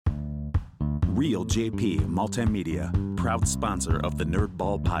Real JP Multimedia, proud sponsor of the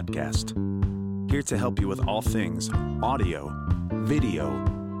Nerdball podcast. Here to help you with all things audio, video,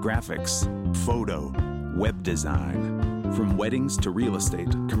 graphics, photo, web design. From weddings to real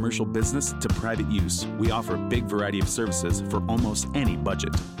estate, commercial business to private use, we offer a big variety of services for almost any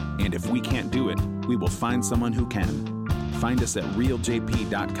budget. And if we can't do it, we will find someone who can. Find us at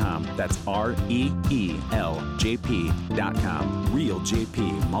realjp.com. That's REELJP.com. Real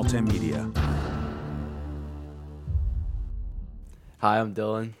JP Multimedia. Hi, I'm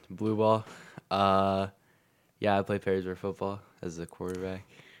Dylan, Blubaugh. I play Perrysburg football as a quarterback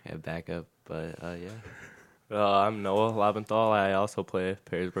and backup, but yeah. I'm Noah Laubenthal. I also play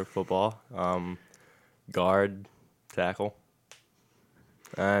Perrysburg football, guard, tackle.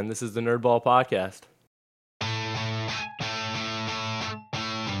 And this is the Nerdball podcast.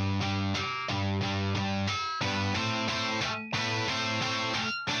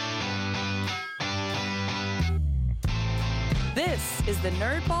 This is the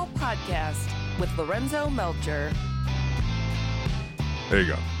Nerdball podcast with Lorenzo Melcher. There you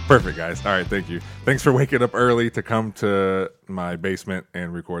go. Perfect, guys. All right, thank you. Thanks for waking up early to come to my basement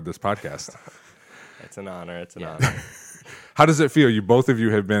and record this podcast. It's an honor. It's an honor. How does it feel? Both of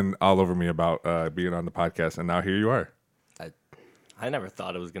you have been all over me about being on the podcast, and now here you are. I never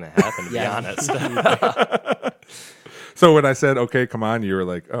thought it was going to happen, to be honest. So when I said, okay, come on, you were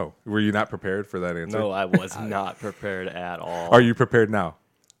like, oh, were you not prepared for that answer? No, I was not prepared at all. Are you prepared now?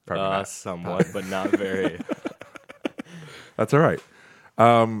 Probably not. Somewhat, but not very. That's all right.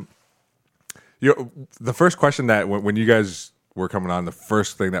 The first question that when you guys were coming on, the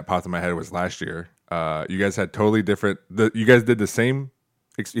first thing that popped in my head was last year. You guys had totally different. You guys did the same.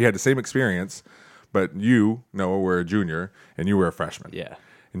 You had the same experience, but you, Noah, were a junior and you were a freshman. Yeah.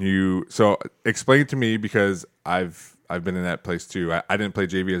 And so explain to me, because I've been in that place too. I didn't play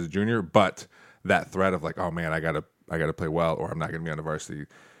JV as a junior, but that threat of like, oh man, I gotta play well, or I'm not gonna be on the varsity.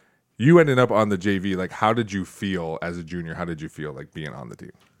 You ended up on the JV. Like, how did you feel as a junior? How did you feel like being on the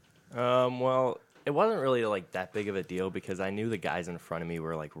team? Well, it wasn't really like that big of a deal because I knew the guys in front of me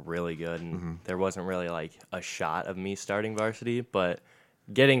were like really good, and there wasn't really like a shot of me starting varsity. But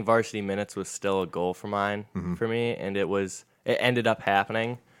getting varsity minutes was still a goal for me, and it ended up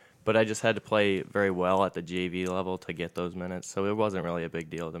happening. But I just had to play very well at the JV level to get those minutes, so it wasn't really a big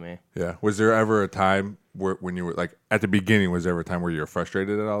deal to me. Yeah. Was there ever a time when you were like at the beginning? Was there ever a time where you were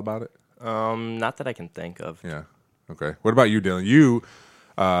frustrated at all about it? Not that I can think of. Yeah. Okay. What about you, Dylan? You,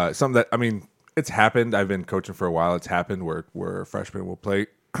 something that, I mean, it's happened. I've been coaching for a while. It's happened where freshmen will play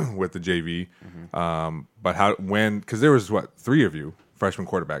with the JV. But because there was three of you freshman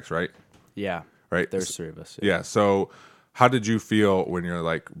quarterbacks, right? Yeah. Right. There's three of us. Yeah. So how did you feel when you're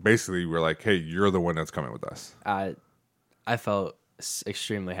like, basically we're like, hey, you're the one that's coming with us? I felt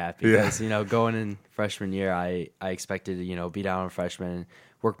extremely happy because, going in freshman year, I expected to, be down a freshman and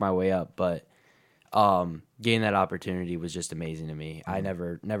work my way up. But getting that opportunity was just amazing to me. I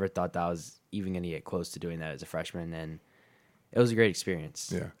never thought that I was even going to get close to doing that as a freshman. And it was a great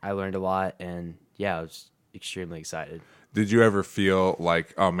experience. Yeah. I learned a lot. And, I was extremely excited. Did you ever feel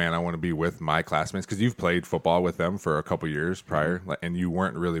like, oh, man, I want to be with my classmates? Because you've played football with them for a couple years prior, and you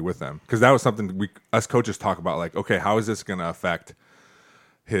weren't really with them. Because that was something us coaches talk about, like, okay, how is this going to affect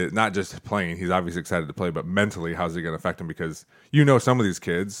his, not just playing, he's obviously excited to play, but mentally, how's it going to affect him? Because some of these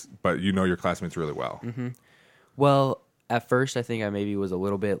kids, but your classmates really well. Mm-hmm. Well, at first, I think I maybe was a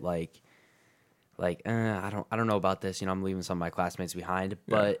little bit like I don't know about this. I'm leaving some of my classmates behind,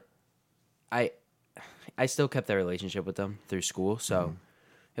 but I still kept that relationship with them through school, so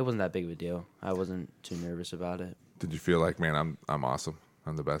it wasn't that big of a deal. I wasn't too nervous about it. Did you feel like, man, I'm awesome,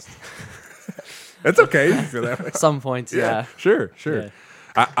 I'm the best? It's okay if you feel that way. Some points, yeah. Sure. Yeah.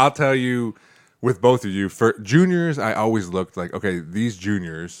 I'll tell you, with both of you, for juniors, I always looked like, okay, these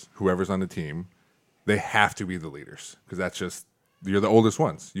juniors, whoever's on the team, they have to be the leaders because that's just, you're the oldest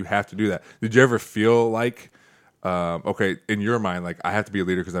ones. You have to do that. Did you ever feel like, okay, in your mind, like I have to be a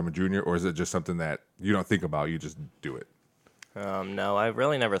leader because I'm a junior, or is it just something that you don't think about, you just do it? No, I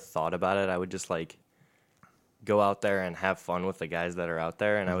really never thought about it. I would just go out there and have fun with the guys that are out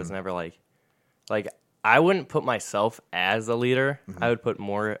there, and I was never like I wouldn't put myself as a leader. I would put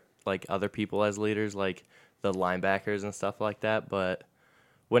more like other people as leaders, like the linebackers and stuff like that. But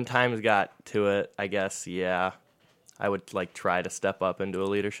when times got to it, I guess, I would try to step up into a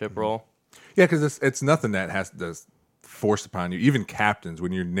leadership role. Yeah, because it's nothing that has to force upon you. Even captains,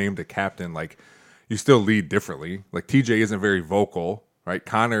 when you're named a captain, you still lead differently. Like TJ isn't very vocal, right?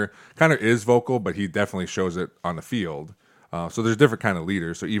 Connor is vocal, but he definitely shows it on the field. So there's different kind of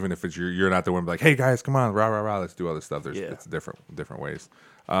leaders. So even if it's you're not the one like, hey guys, come on, rah rah rah, let's do all this stuff. It's different ways.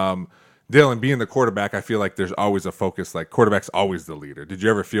 Dylan, being the quarterback, I feel like there's always a focus. Like quarterback's always the leader. Did you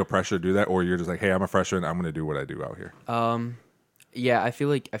ever feel pressure to do that, or you're just like, hey, I'm a freshman, I'm going to do what I do out here? Yeah, I feel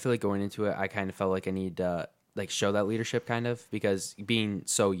like going into it, I kind of felt like I need to like show that leadership kind of, because being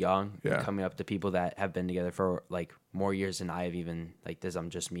so young and coming up to people that have been together for like more years than I have, even like this, I'm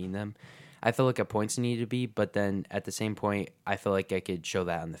just meeting them. I feel like at points I need to be, but then at the same point, I feel like I could show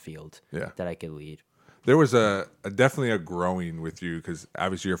that on the field. That I could lead. There was a definitely a growing with you, because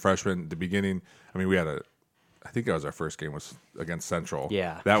obviously you're a freshman at the beginning. I mean, I think that was our first game was against Central.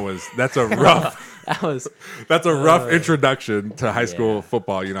 Yeah, that's a rough that's a rough introduction to high school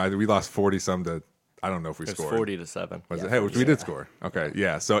football. You know, we lost 40-some to, I don't know if we scored 40-7. Was it? Hey, we did score. Okay,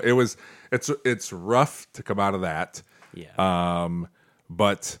 yeah. So it's rough to come out of that. Yeah.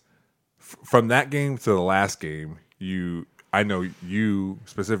 But from that game to the last game, I know you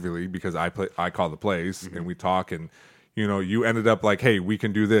specifically because I call the plays and we talk, and you ended up like, hey, we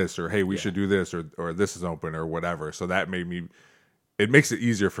can do this, or hey, we should do this, or this is open, or whatever. So that makes it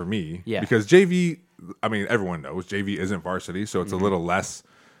easier for me because JV, I mean, everyone knows JV isn't varsity, so it's a little less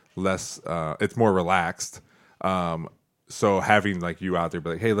it's more relaxed. So having like you out there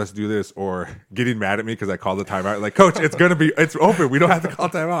be like, hey, let's do this, or getting mad at me because I called the timeout, like, coach, it's open, we don't have to call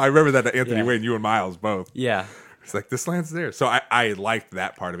timeout. I remember that to Anthony Wayne, you and Miles both. Yeah. It's like, this land's there. So I liked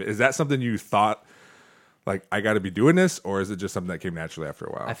that part of it. Is that something you thought, like, I got to be doing this, or is it just something that came naturally after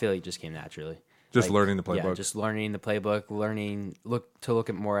a while? I feel like it just came naturally. Just like, learning the playbook? Yeah, just learning the playbook, look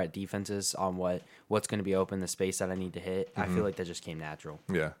at more at defenses on what's going to be open, the space that I need to hit. I feel like that just came natural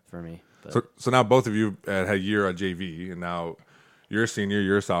for me. But. So now both of you had a year on JV, and now you're a senior,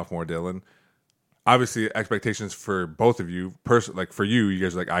 you're a sophomore, Dylan. Obviously, expectations for both of you, like for you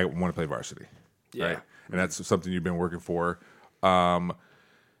guys are like, I want to play varsity. Yeah. Right? And that's something you've been working for.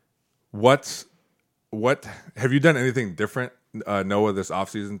 What have you done anything different, Noah, this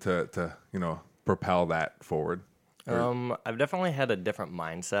offseason to propel that forward? I've definitely had a different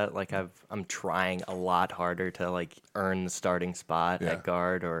mindset. Like I'm trying a lot harder to like earn the starting spot at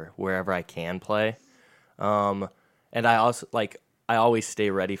guard or wherever I can play. And I also I always stay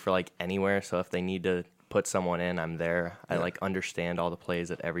ready for like anywhere. So if they need to put someone in, I'm there. I like understand all the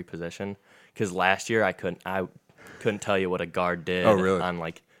plays at every position. Because last year I couldn't tell you what a guard did on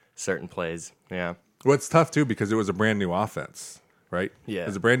like certain plays. Yeah. Well, it's tough too because it was a brand new offense, right? Yeah. It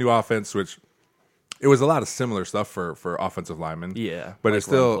was a brand new offense, which it was a lot of similar stuff for offensive linemen. Yeah. But like it's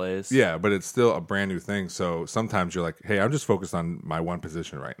still plays. but it's still a brand new thing. So sometimes you're like, hey, I'm just focused on my one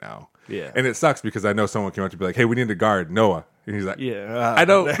position right now. Yeah. And it sucks because I know someone came up to be like, hey, we need to guard Noah. And he's like, I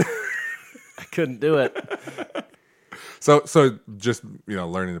don't I couldn't do it. So just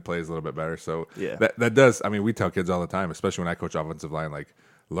learning the plays a little bit better. So that does. I mean, we tell kids all the time, especially when I coach offensive line, like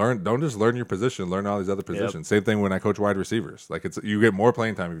don't just learn your position, learn all these other positions. Yep. Same thing when I coach wide receivers. Like you get more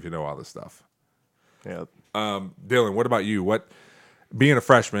playing time if you know all this stuff. Yep. Dylan, what about you? Being a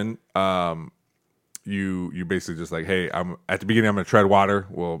freshman, you basically just like, hey, I'm at the beginning, I'm going to tread water.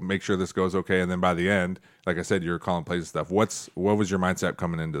 We'll make sure this goes okay, and then by the end, like I said, you're calling plays and stuff. What was your mindset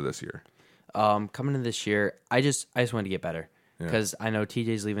coming into this year? Coming into this year, I just wanted to get better because I know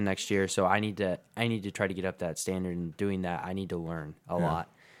TJ's leaving next year, so I need to try to get up that standard. And doing that, I need to learn a lot,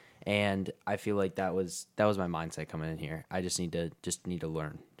 and I feel like that was my mindset coming in here. I just need to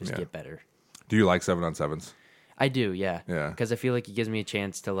learn, get better. Do you like 7-on-7s? I do, yeah, because I feel like it gives me a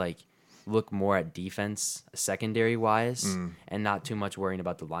chance to like look more at defense, secondary wise, and not too much worrying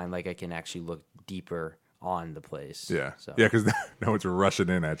about the line. Like I can actually look deeper on the plays. Yeah. So. Yeah, because no one's rushing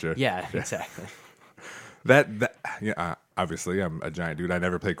in at you. Yeah, exactly. Obviously, I'm a giant dude. I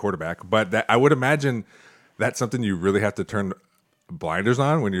never played quarterback, but I would imagine that's something you really have to turn blinders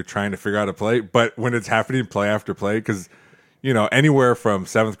on when you're trying to figure out a play. But when it's happening play after play, because, anywhere from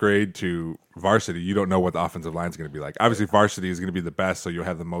 7th grade to varsity, you don't know what the offensive line is going to be like. Obviously, varsity is going to be the best, so you'll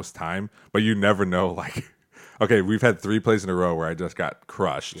have the most time, but you never know, like... Okay, we've had 3 plays in a row where I just got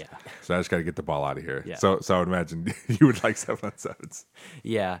crushed. Yeah. So I just got to get the ball out of here. Yeah. So I would imagine you would like 7-on-7s.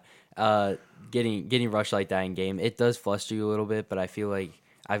 Yeah. Getting rushed like that in game, it does fluster you a little bit, but I feel like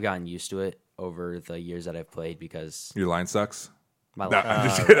I've gotten used to it over the years that I've played because... Your line sucks? I'm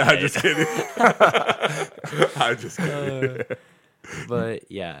just kidding. I'm just kidding.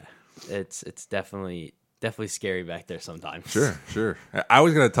 But yeah, it's definitely scary back there sometimes. Sure. I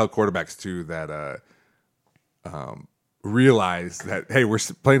was going to tell quarterbacks too that... realize that, hey, we're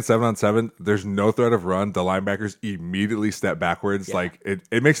playing 7-on-7. There's no threat of run. The linebackers immediately step backwards. Yeah. Like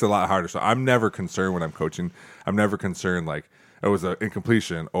it makes it a lot harder. So I'm never concerned when I'm coaching. I'm never concerned like it was an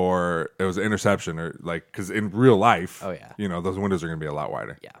incompletion or it was an interception or like because in real life, those windows are going to be a lot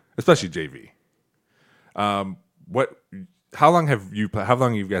wider. Yeah, especially JV. How long have you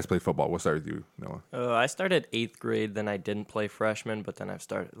guys played football? We'll start with you, Noah. I started 8th grade, then I didn't play freshman, but then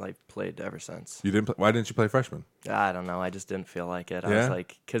I've played ever since. You didn't. Why didn't you play freshman? I don't know. I just didn't feel like it. I Yeah? was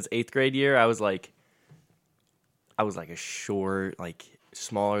like, because 8th grade year, I was like a short, like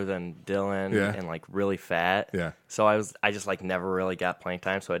smaller than Dylan, Yeah. and like really fat. Yeah. So I just like never really got playing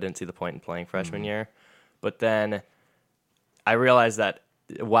time, so I didn't see the point in playing freshman year. But then I realized that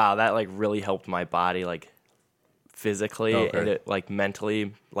wow, that like really helped my body like physically and it like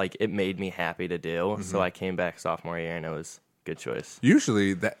mentally, like it made me happy to do. So I came back sophomore year and it was a good choice.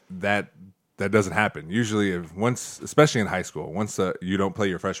 Usually that doesn't happen. Usually, especially in high school, once you don't play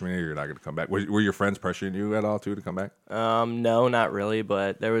your freshman year, you're not going to come back. Were your friends pressuring you at all too to come back? No, not really.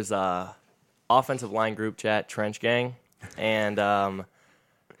 But there was a offensive line group chat, Trench Gang, and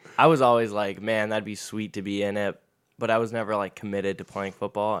I was always like, man, that'd be sweet to be in it. But I was never like committed to playing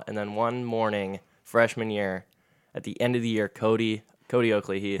football. And then one morning, freshman year, at the end of the year, Cody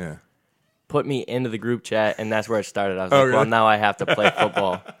Oakley, he put me into the group chat, and that's where it started. I was like, really? well, now I have to play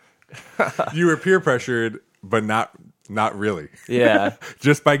football. You were peer pressured, but not really. Yeah.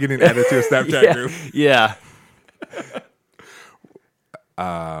 Just by getting added to a Snapchat group. Yeah.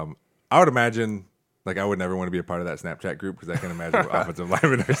 I would imagine, like, I would never want to be a part of that Snapchat group because I can imagine what offensive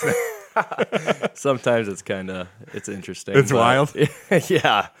linemen are saying. Sometimes it's interesting. It's wild.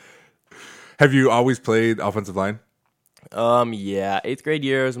 Yeah. Have you always played offensive line? Yeah. 8th grade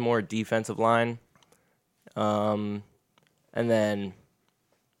year was more defensive line. And then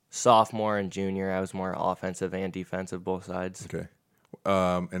sophomore and junior, I was more offensive and defensive, both sides. Okay.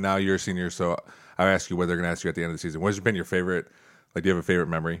 And now you're a senior, so I'll ask you what they're going to ask you at the end of the season. What's been your favorite? Like, do you have a favorite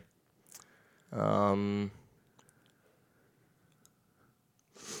memory?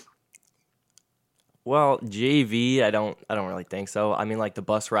 Well, JV, I don't really think so. I mean, like the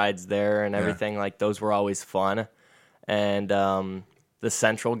bus rides there and everything, like those were always fun. And the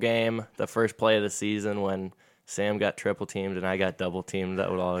Central game, the first play of the season when Sam got triple teamed and I got double teamed,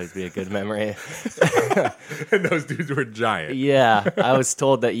 that would always be a good memory. And those dudes were giant. Yeah, I was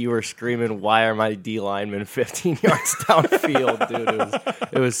told that you were screaming, "Why are my D linemen 15 yards downfield, dude?"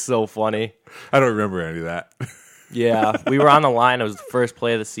 It was so funny. I don't remember any of that. Yeah, we were on the line. It was the first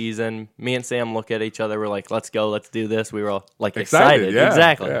play of the season. Me and Sam look at each other. We're like, "Let's go, let's do this." We were all like excited. Yeah,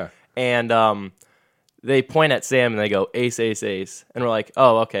 exactly. Yeah. And they point at Sam and they go, "Ace, ace, ace," and we're like,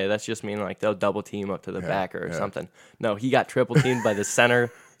 "Oh, okay, that's just mean like they'll double team up to the backer or something." No, he got triple teamed by the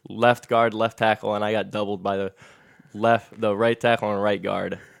center, left guard, left tackle, and I got doubled by the right tackle and right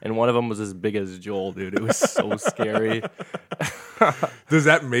guard. And one of them was as big as Joel, dude. It was so scary. Does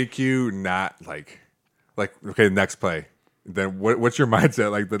that make you not like okay, next play? Then what's your mindset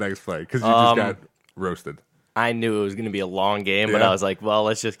like the next play? Because you just got roasted. I knew it was going to be a long game, but I was like, well,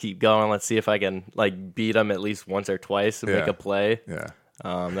 let's just keep going. Let's see if I can like beat them at least once or twice and make a play. Yeah.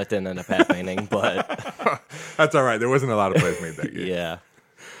 That didn't end up happening, but That's all right. There wasn't a lot of plays made that game. yeah.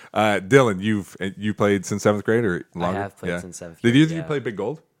 Dylan, you played since 7th grade or longer? I have played since 7th Did grade, either of you yeah. play Big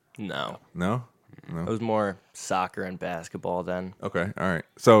Gold? No. No? It was more soccer and basketball then. Okay. All right.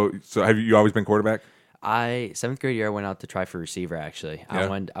 So have you always been quarterback? 7th grade year, I went out to try for receiver. Actually,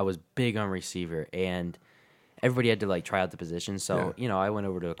 Yeah. I was big on receiver, and everybody had to like try out the position. So I went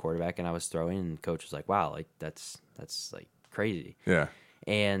over to a quarterback and I was throwing, and the coach was like, "Wow, like that's like crazy." Yeah.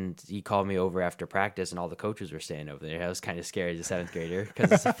 And he called me over after practice, and all the coaches were standing over there. I was kind of scared as a 7th grader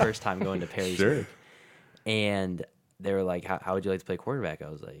because it's the first time going to Perrysburg. Sure. And they were like, how would you like to play quarterback? I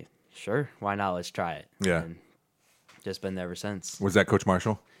was like, sure, why not? Let's try it. Yeah. And just been there ever since. Was that Coach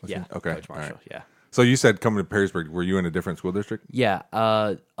Marshall? Yeah. Okay. Coach All Marshall. right. Yeah. So you said coming to Perrysburg, were you in a different school district? Yeah.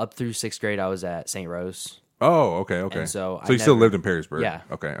 Up through 6th grade, I was at St. Rose. Oh, okay. And so you still lived in Perrysburg? Yeah.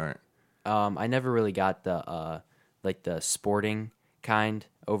 Okay. All right. I never really got the sporting kind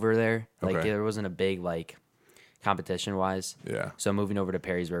over there. Like Okay. there wasn't a big like competition wise. Yeah. So moving over to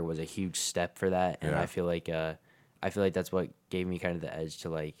Perrysburg was a huge step for that, and Yeah. I feel like that's what gave me kind of the edge to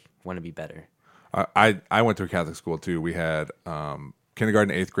like want to be better. I went to a Catholic school too. We had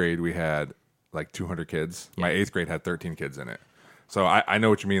kindergarten, 8th grade. We had like 200 kids. My 8th grade had 13 kids in it. So I know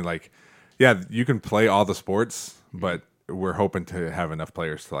what you mean. Like, yeah, you can play all the sports, but we're hoping to have enough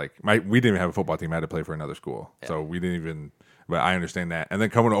players to like. We didn't even have a football team. I had to play for another school, so we didn't even. But I understand that. And then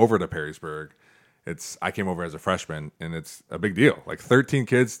coming over to Perrysburg, I came over as a freshman, and it's a big deal. Like 13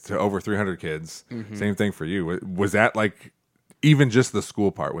 kids to over 300 kids. Mm-hmm. Same thing for you. Was that like even just the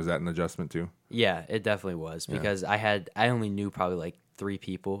school part? Was that an adjustment too? Yeah, it definitely was because I only knew probably like 3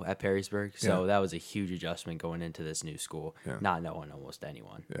 people at Perrysburg, so that was a huge adjustment going into this new school, not knowing almost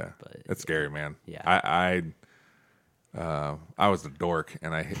anyone. Yeah, but it's scary, man. Yeah, I was the dork,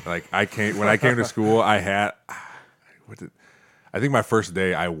 and when I came to school, I had I think my first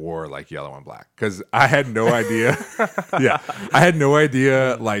day I wore like yellow and black because I had no idea. Yeah, I had no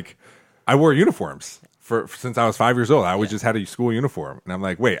idea. Like I wore uniforms since I was 5 years old. I always just had a school uniform, and I'm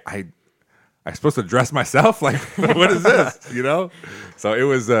like, wait, I'm supposed to dress myself? Like, what is this? You know? So it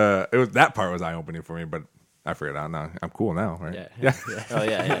was that part was eye opening for me, but I figured out now I'm cool now, right? Yeah. Oh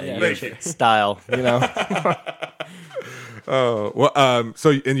yeah. Style, you know. Oh well.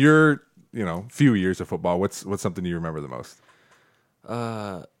 So in your few years of football, what's something you remember the most?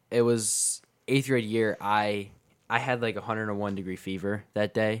 It was 8th grade year. I had like 101-degree fever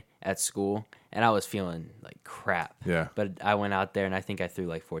that day at school, and I was feeling like crap. Yeah. But I went out there, and I think I threw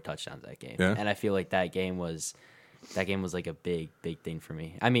like 4 touchdowns that game. Yeah. And I feel like that game was like a big thing for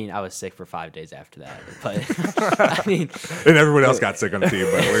me. I mean, I was sick for 5 days after that, but I mean, and everyone else got sick on the team,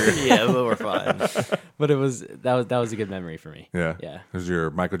 but we're fine. But that was a good memory for me. Yeah. Yeah. It was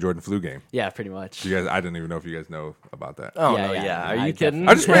your Michael Jordan flu game. Yeah, pretty much. You guys, I didn't even know if you guys know about that. Oh Yeah, no, yeah. yeah. Are I you kidding?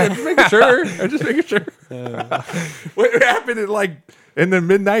 I'm just making sure. I'm just making sure. What happened in the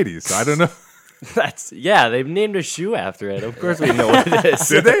mid '90s? So I don't know. They've named a shoe after it. Of course we know what it is.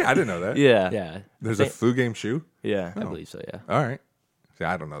 Did they? I didn't know that. Yeah. Yeah. There's a flu game shoe. Yeah. I believe so, yeah. All right. See,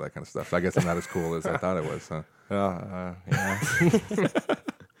 I don't know that kind of stuff. So I guess I'm not as cool as I thought it was. Huh?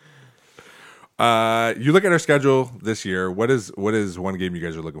 Yeah. You look at our schedule this year. What is one game you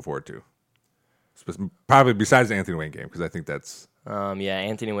guys are looking forward to? Probably besides the Anthony Wayne game, because I think that's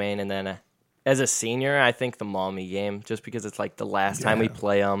Anthony Wayne, and then as a senior, I think the Maumee game, just because it's like the last time we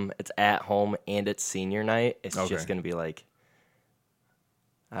play them. It's at home and it's senior night. It's just going to be like,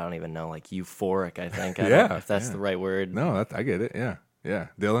 I don't even know, like euphoric. I think. I don't know if that's the right word. No, I get it. Yeah, yeah.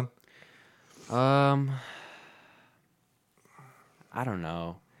 Dylan. I don't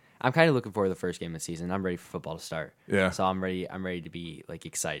know. I'm kind of looking forward to the first game of the season. I'm ready for football to start. Yeah. So I'm ready to be like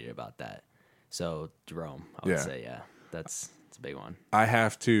excited about that. So Jerome, I would say, it's a big one. I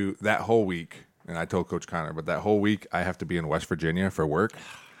have to that whole week, and I told Coach Connor, but that whole week I have to be in West Virginia for work.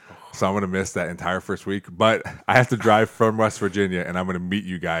 So I'm going to miss that entire first week. But I have to drive from West Virginia, and I'm going to meet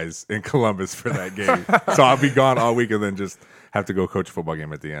you guys in Columbus for that game. So I'll be gone all week and then just have to go coach a football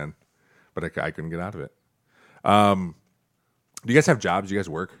game at the end. But I couldn't get out of it. Do you guys have jobs? Do you guys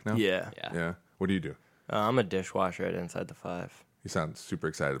work now? Yeah. Yeah. What do you do? I'm a dishwasher at Inside the Five. You sound super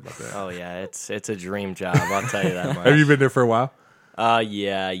excited about that. Oh yeah, it's a dream job. I'll tell you that much. Have you been there for a while?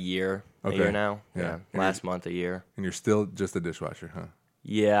 Yeah, a year. Okay. A year now. Yeah. Last month, a year. And you're still just a dishwasher, huh?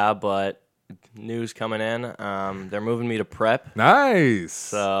 Yeah, but news coming in. They're moving me to prep. Nice.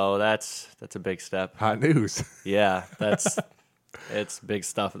 So that's a big step. Hot news. Yeah, it's big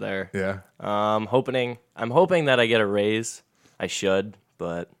stuff there. Yeah. I'm hoping that I get a raise. I should,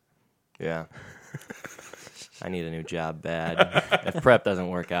 but yeah. I need a new job bad. If prep doesn't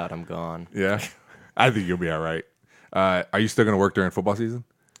work out, I'm gone. Yeah. I think you'll be all right. Are you still going to work during football season?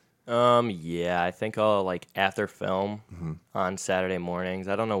 Yeah, I think I'll like after film on Saturday mornings.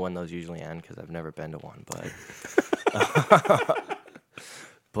 I don't know when those usually end because I've never been to one,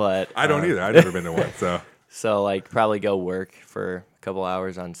 but I don't either. I've never been to one, so like probably go work for a couple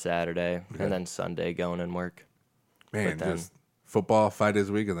hours on Saturday and then Sunday going and work. Man, just football 5 days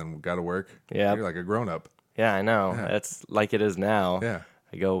a week and then got to work. Yeah, you're like a grown up. Yeah, I know. Yeah. That's like it is now. Yeah,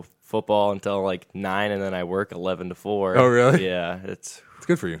 I go football until like 9, and then I work 11 to 4. Oh, really? Yeah, it's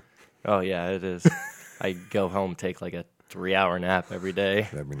good for you. Oh yeah, it is. I go home, take like a 3-hour nap every day.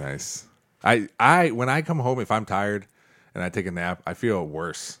 That'd be nice. I when I come home, if I'm tired and I take a nap, I feel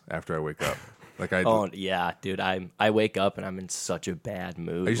worse after I wake up. Like Oh yeah, dude. I wake up and I'm in such a bad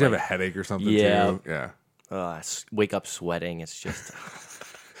mood. I usually have a headache or something too. Yeah. I wake up sweating. It's just.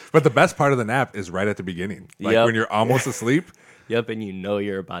 But the best part of the nap is right at the beginning, like when you're almost asleep. Yep, and you know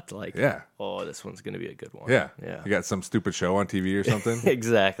you're about to like. Yeah. Oh, this one's gonna be a good one. Yeah. Yeah. You got some stupid show on TV or something.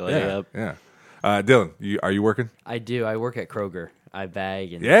 Exactly. Yeah. Yep. Yeah. Dylan, are you working? I do. I work at Kroger. I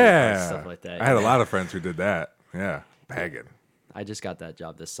bag and stuff like that. I had a lot of friends who did that. Yeah, bagging. I just got that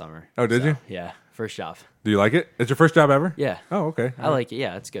job this summer. Oh, did you? Yeah, first job. Do you like it? It's your first job ever? Yeah. Oh, okay. I like it.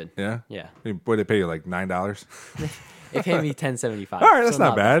 Yeah, it's good. Yeah. Yeah. What did they pay you, like $9? It paid me $10.75. All right, that's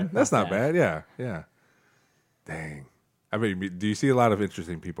not bad. That's not bad. Yeah, yeah. Dang. I mean, do you see a lot of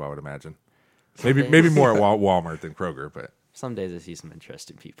interesting people? I would imagine. Maybe more at Walmart than Kroger, but some days I see some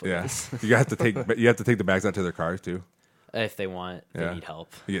interesting people. Yeah, you have to take the bags out to their cars too. If they want, they need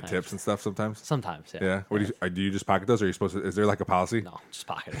help. You get tips and stuff sometimes. Sometimes, yeah. Yeah. What do you just pocket those? Or are you supposed to? Is there like a policy? No, just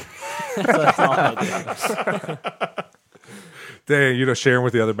pocket it. That's all I do. Dang, sharing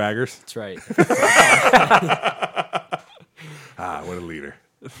with the other baggers. That's right. What a leader!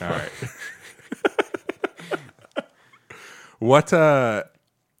 All right. What I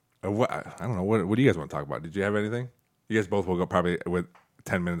don't know. What do you guys want to talk about? Did you have anything? You guys both woke up probably with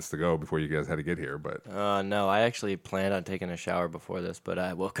 10 minutes to go before you guys had to get here, but No, I actually planned on taking a shower before this, but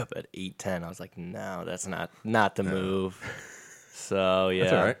I woke up at 8:10. I was like, no, that's not the move. So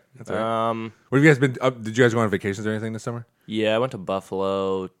yeah, that's all right. What have you guys been up? Did you guys go on vacations or anything this summer? Yeah, I went to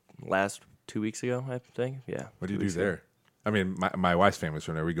Buffalo last 2 weeks ago, I think. Yeah. What do you do there? I mean, my wife's family's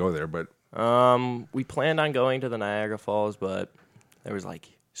from there. We go there, but we planned on going to the Niagara Falls, but there was like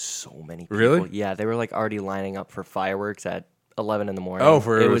so many people. Really? Yeah, they were like already lining up for fireworks at 11 in the morning. Oh,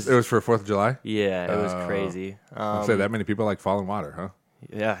 it was for 4th of July? Yeah, it was crazy. I'd say that many people like fall in water, huh?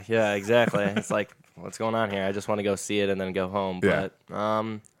 Yeah, exactly. It's like, what's going on here? I just want to go see it and then go home. Yeah.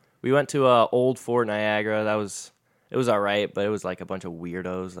 But we went to Old Fort Niagara. It was all right, but it was like a bunch of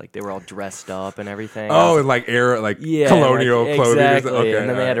weirdos. Like they were all dressed up and everything. Oh, and like colonial clothing. Exactly. Okay, and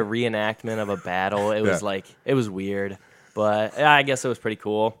then they had a reenactment of a battle. It was like, it was weird, but I guess it was pretty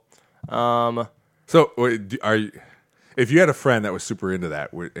cool. So if you had a friend that was super into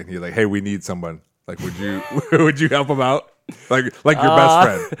that, and you're like, hey, we need someone, like, would you would you help him out? Like your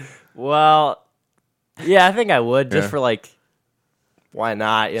best friend? Well, yeah, I think I would just for like, why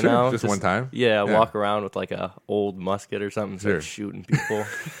not? You know, just one time. Yeah, walk around with like a old musket or something, start shooting people.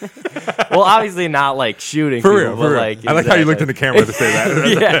 Well, obviously not like shooting For people, real. like I like how you looked in the camera to say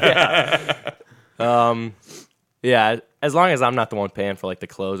that. yeah. As long as I'm not the one paying for like the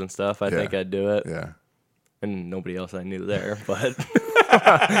clothes and stuff, I think I'd do it. Yeah. And nobody else I knew there, but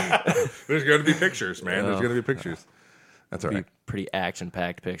There's going to be pictures, man. There's going to be pictures. That's all right. pretty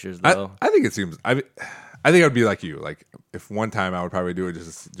action-packed pictures, though. I think it seems. I think I would be like you. Like if one time I would probably do it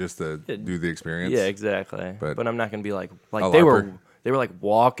just to do the experience. Yeah, exactly. But I'm not gonna be like a they LARPer. were like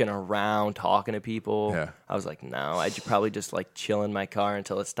walking around talking to people. Yeah. I was like, no, I'd probably just like chill in my car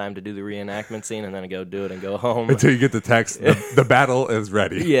until it's time to do the reenactment scene, and then go do it and go home. Until you get the text, the battle is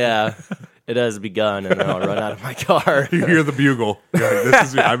ready. Yeah, it has begun, and then I'll run out of my car. You hear the bugle. You're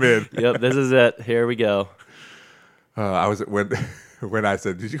like, I'm in. Yep, this is it. Here we go. I was when I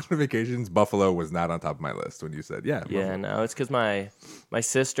said, "Did you go on vacations?" Buffalo was not on top of my list when you said, "Yeah." Yeah, Buffalo. no, it's because my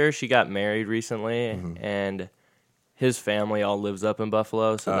sister, she got married recently, and his family all lives up in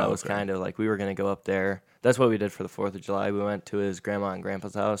Buffalo, so that was kind of like we were gonna go up there. That's what we did for the 4th of July. We went to his grandma and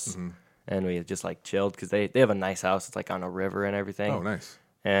grandpa's house, and we just like chilled because they have a nice house. It's like on a river and everything. Oh, nice.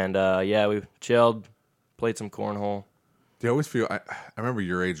 And we chilled, played some cornhole. Do you always feel? I remember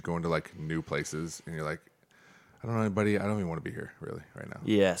your age going to like new places, and you're like, I don't know anybody. I don't even want to be here really right now.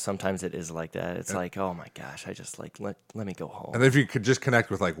 Yeah, sometimes it is like that. It's like, oh my gosh, I just like let me go home. And then if you could just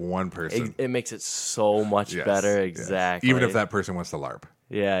connect with like one person, It makes it so much Yes, better. yes. Exactly. Even if that person wants to LARP.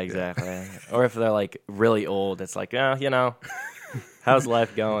 Yeah, exactly. Or if they're like really old, it's like, you know, how's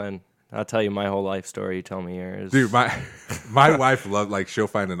life going? I'll tell you my whole life story. You tell me yours. Dude, my wife loves, like, she'll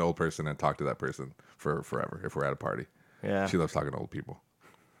find an old person and talk to that person for forever if we're at a party. Yeah. She loves talking to old people.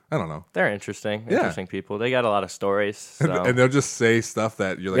 I don't know. They're interesting. Yeah. Interesting people. They got a lot of stories. So. And they'll just say stuff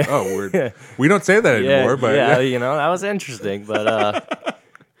that you're like, oh, we don't say that anymore. But yeah, you know, that was interesting. But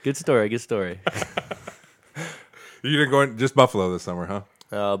good story. Good story. You didn't go in just Buffalo this summer,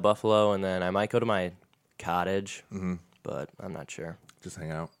 huh? Buffalo, and then I might go to my cottage, but I'm not sure. Just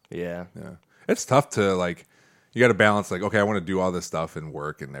hang out. Yeah. Yeah. It's tough to, like, you got to balance, like, okay, I want to do all this stuff and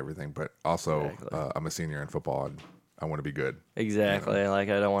work and everything, but also Exactly. I'm a senior in football and I want to be good. Exactly. You know? Like,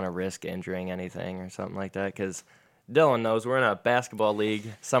 I don't want to risk injuring anything or something like that because Dylan knows we're in a basketball league,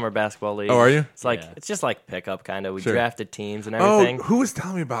 summer basketball league. Oh, are you? It's like it's just like pickup kind of. We Sure. drafted teams and everything. Oh, who was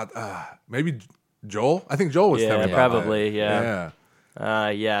telling me about maybe Joel? I think Joel was telling me about probably, that.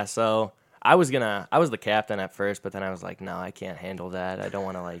 Yeah. So I was the captain at first, but then I was like, no, I can't handle that. I don't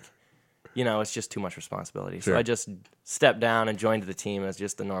want to like, you know, it's just too much responsibility. Sure. So I just stepped down and joined the team as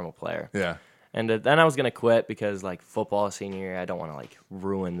just a normal player. Yeah. And then I was gonna quit because like football senior year, I don't want to like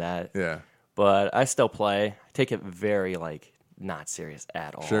ruin that. Yeah. But I still play. I take it very like not serious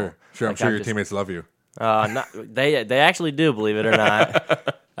at all. Sure. I'm Like, sure your just- teammates love you. they actually do, believe it or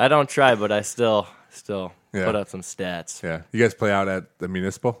not. I don't try, but I still Yeah. put up some stats. Yeah. You guys play out at the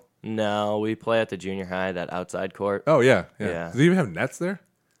municipal? No, we play at the junior high, that outside court. Oh, yeah. Yeah. Do they even have nets there?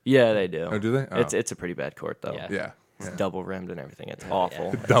 Yeah, they do. Oh, do they? Oh. It's a pretty bad court though. Yeah. Yeah. It's double rimmed and everything. It's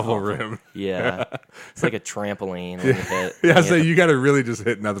awful. It's Double awful. rim. Yeah, it's like a trampoline when you hit. Yeah, so you got to really just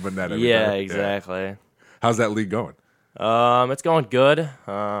hit nothing but net every Yeah, time. exactly. How's that league going? It's going good.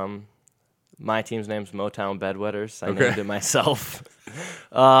 My team's name's Motown Bedwetters. I named it myself.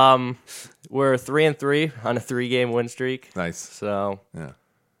 We're 3-3 on a 3-game win streak. Nice. So Yeah.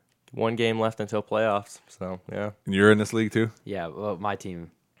 1 game left until playoffs. So yeah. And you're in this league too? Yeah, well, my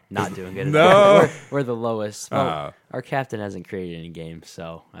team not doing good. No. We're the lowest. Well, our captain hasn't created any games,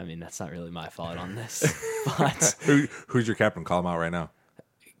 so I mean that's not really my fault on this. But Who's your captain? Call him out right now.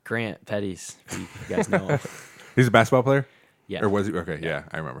 Grant Petty's, if you guys know him. He's a basketball player? Yeah. Or was he? Okay, yeah,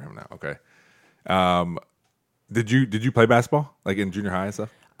 I remember him now. Okay. Did you play basketball like in junior high and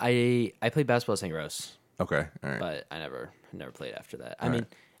stuff? I played basketball at St. Rose, Okay, all right. but I never played after that. I mean,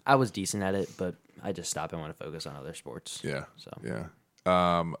 I was decent at it, but I just stopped and want to focus on other sports. Yeah. So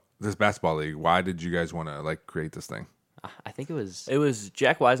Yeah. This basketball league. Why did you guys want to like create this thing? I think it was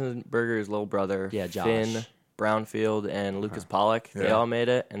Jack Weisenberger's little brother, Yeah, Josh. Finn Brownfield, and Lucas Pollock. They Yeah. all made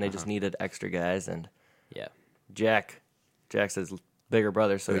it, and they just needed extra guys. And yeah. Jack's his bigger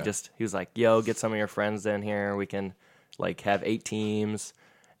brother, so Yeah. he was like, "Yo, get some of your friends in here. We can like have 8 teams."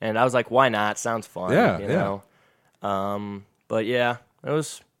 And I was like, "Why not? Sounds fun." Yeah, you yeah. know. But yeah, it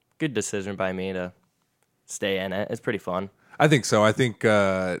was a good decision by me to stay in it. It's pretty fun. I think so. I think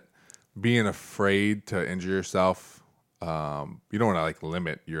being afraid to injure yourself, you don't want to like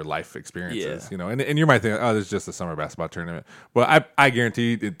limit your life experiences, Yeah. you know. And you might think, oh, this is just a summer basketball tournament. But I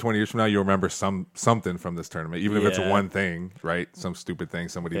guarantee in 20 years from now, you'll remember something from this tournament, even if it's Yeah. one thing, right? Some stupid thing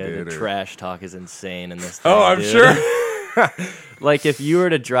somebody Yeah, did. the or... trash talk is insane in this. Oh, thing, I'm dude. sure. Like if you were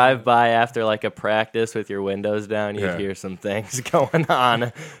to drive by after like a practice with your windows down, you'd Yeah. hear some things going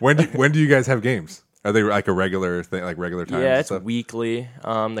on. when do you guys have games? Are they like a regular thing, like regular times? Yeah, and it's stuff? weekly.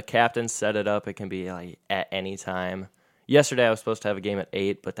 The captain set it up. It can be like at any time. Yesterday I was supposed to have a game at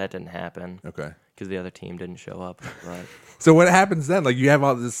 8, but that didn't happen Okay. because the other team didn't show up. But So what happens then? Like you have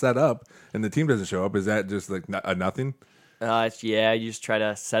all this set up, and the team doesn't show up. Is that just like a nothing? you just try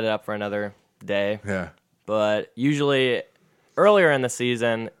to set it up for another day. Yeah. But usually earlier in the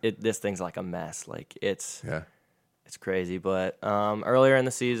season, this thing's like a mess. Like it's Yeah. crazy. But earlier in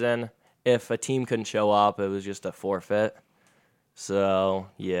the season, if a team couldn't show up, it was just a forfeit. So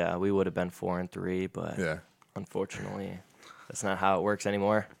yeah, we would have been 4-3, but Yeah. unfortunately, that's not how it works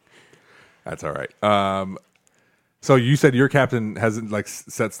anymore. That's all right. So you said your captain hasn't like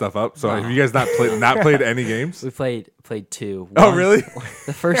set stuff up. So have you guys not played any games? We played 2. Oh, One- really?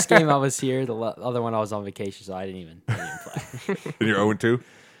 The first game I was here. The other one I was on vacation, so I didn't even play. And you're 0-2?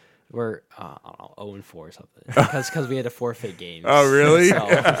 We're I don't know 0-4 or something because we had to forfeit games. Oh, really? So,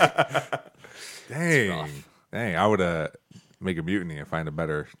 Dang. rough. Dang. I would make a mutiny and find a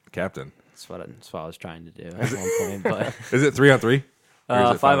better captain. that's what I was trying to do at one point. But Is it 3-on-3? Or is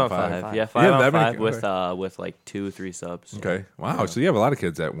it 5-on-5. Yeah, You have that many- 5-on-5 with like 2-3 subs. Okay. Wow. So you have a lot of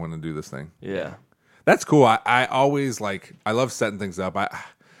kids that want to do this thing. Yeah. That's cool. I always I love setting things up.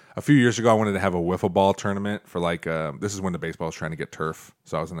 A few years ago, I wanted to have a wiffle ball tournament for this is when the baseball was trying to get turf.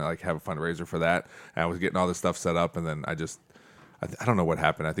 So I was going to have a fundraiser for that. And I was getting all this stuff set up. And then I don't know what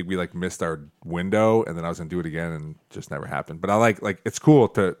happened. I think we missed our window, and then I was going to do it again and just never happened. But I it's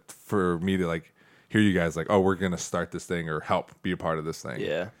cool for me to hear you guys oh, we're going to start this thing or help be a part of this thing.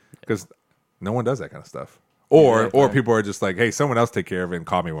 Yeah. Because no one does that kind of stuff. Or Yeah. people are just hey, someone else take care of it and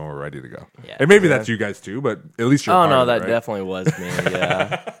call me when we're ready to go. Yeah. And maybe that's you guys too, but at least you're Oh, part no, of it, that right? definitely was me.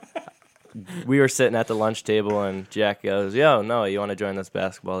 Yeah. We were sitting at the lunch table, and Jack goes, "Yo, no, you want to join this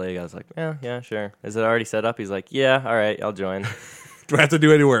basketball league?" I was like, yeah, sure. Is it already set up? He's like, "Yeah, all right, I'll join." Do I have to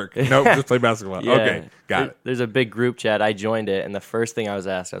do any work? Nope, just play basketball. Yeah. Okay, got it. There's a big group chat. I joined it, and the first thing I was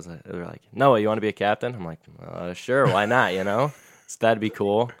asked, they were like, "Noah, you want to be a captain?" I'm like, "Sure, why not?" You know, so that'd be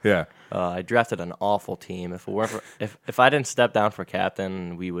cool. Yeah. I drafted an awful team. If it weren't if I didn't step down for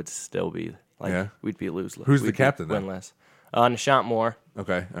captain, we would still be Yeah. we'd be lose. Who's the we'd be captain then? Winless. Nishant Moore.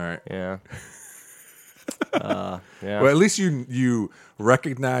 Okay, all right. Yeah. Yeah. Well, at least you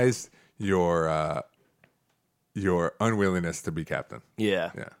recognize your unwillingness to be captain.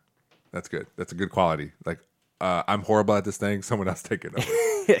 Yeah. Yeah, that's good. That's a good quality. I'm horrible at this thing. Someone else take it over.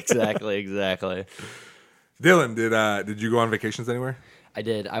 Exactly. Dylan, did you go on vacations anywhere I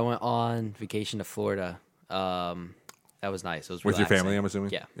did. I went on vacation to Florida. That was nice. It was with your relaxing. family? I'm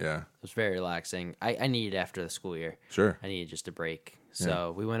assuming. Yeah. Yeah. It was very relaxing. I needed after the school year. Sure. I needed just a break.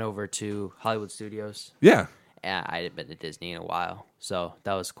 So we went over to Hollywood Studios. Yeah. And I hadn't been to Disney in a while. So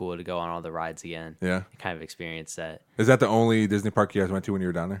that was cool to go on all the rides again. Yeah. Kind of experience that. Is that the only Disney park you guys went to when you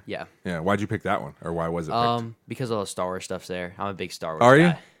were down there? Yeah. Yeah. Why'd you pick that one, or why was it picked? Because all the Star Wars stuff's there. I'm a big Star Wars Are guy.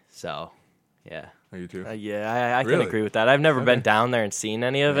 you? So, yeah. Are you too? Yeah, I can Really? agree with that. I've never been down there and seen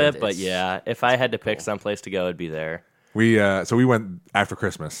any of it, but It's yeah, if I had to pick someplace to go, it'd be there. We went after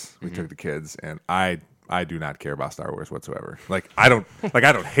Christmas. We took the kids, and I I do not care about Star Wars whatsoever. Like I don't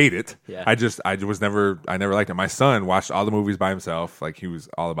hate it. Yeah. I never liked it. My son watched all the movies by himself. Like he was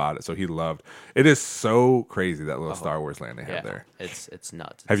all about it. So he loved. It is so crazy that little Star Wars land they have there. It's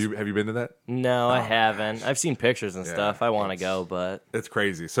nuts. Have you been to that? No, I haven't. I've seen pictures and stuff. I want to go, but It's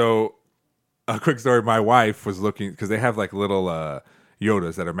crazy. So a quick story. My wife was looking because they have like little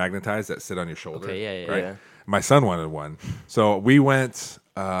Yodas that are magnetized that sit on your shoulder. Okay, yeah. yeah. My son wanted one, so we went.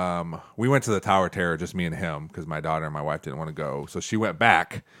 We went to the Tower of Terror, just me and him, because my daughter and my wife didn't want to go. So she went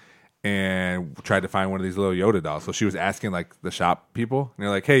back and tried to find one of these little Yoda dolls. So she was asking like the shop people, and they're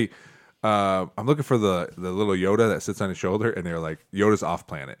like, "Hey, I'm looking for the little Yoda that sits on his shoulder," and they're like, "Yoda's off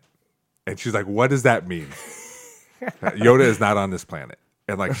planet," and she's like, "What does that mean?" Yoda is not on this planet,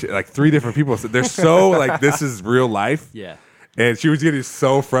 and like 3 different people said they're so like this is real life. Yeah. And she was getting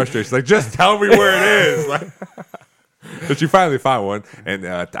so frustrated. She's like, just tell me where it is. Like, but she finally found one. And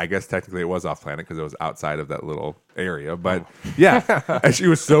I guess technically it was off planet because it was outside of that little area. But yeah, and she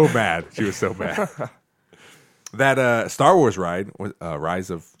was so mad. She was so mad. That Star Wars ride, Rise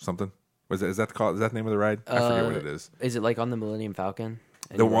of something. Is that the name of the ride? I forget what it is. Is it like on the Millennium Falcon?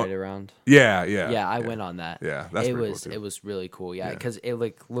 And The you one- ride around? Yeah. Yeah, I went on that. Yeah, that's it pretty was cool, too. it was really cool. Yeah, because it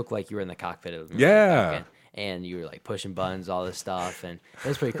like looked like you were in the cockpit of the Yeah. Falcon, and you were like pushing buttons, all this stuff, and it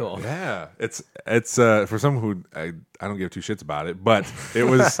was pretty cool. Yeah, it's for someone who I don't give 2 shits about it, but it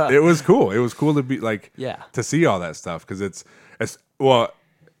was cool. It was cool to be like to see all that stuff because it's well,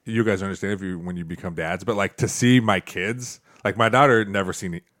 you guys understand when you become dads, but like to see my kids, like my daughter never saw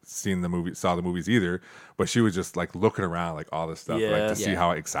the movies either, but she was just like looking around like all this stuff, like to see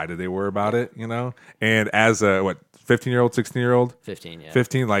how excited they were about it, you know. And as a 15-year-old, 16-year-old, 15, yeah,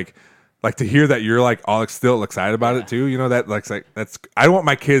 15, like to hear that you're like all still excited about it too, you know, that like that's I don't want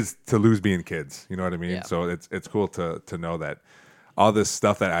my kids to lose being kids, you know what I mean? Yeah. So it's cool to know that all this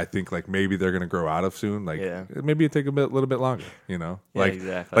stuff that I think like maybe they're gonna grow out of soon, like maybe it take a little bit longer, you know? Like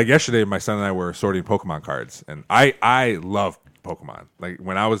exactly. Like yesterday, my son and I were sorting Pokemon cards, and I love Pokemon. Like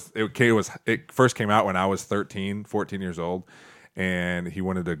when it first came out when I was 13, 14 years old, and he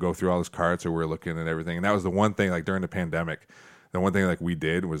wanted to go through all his cards, so we were looking at everything, and that was the one thing like during the pandemic. The one thing like we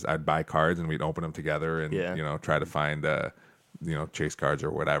did was I'd buy cards and we'd open them together and you know try to find chase cards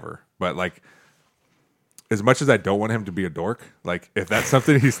or whatever. But like as much as I don't want him to be a dork, like if that's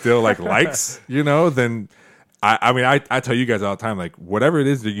something he still like likes, you know, then I mean I tell you guys all the time, like whatever it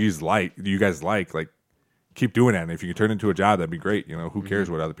is that you guys like keep doing that. And if you can turn it into a job, that'd be great. You know, who cares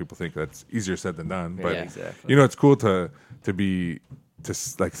what other people think? That's easier said than done. But you know, it's cool to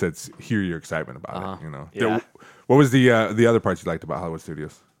like I said, hear your excitement about it. You know. Yeah. What was the other parts you liked about Hollywood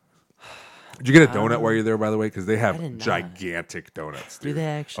Studios? Did you get a donut while you're there, by the way? Because they have gigantic donuts, dude. Do they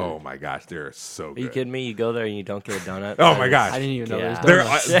actually? Oh my gosh, they're so good. Are you kidding me? You go there and you don't get a donut? Oh my gosh. I didn't even know Yeah. there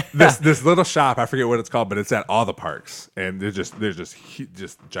was donuts. This little shop, I forget what it's called, but it's at all the parks, and they're just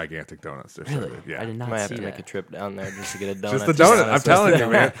gigantic donuts. They're so Really? good. Yeah, I did not I might have see to that. make a trip down there just to get a donut. just the to be donut. I'm honest telling with you,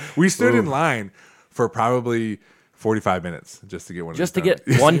 man. We stood in line for probably 45 minutes just to get one. Just of to these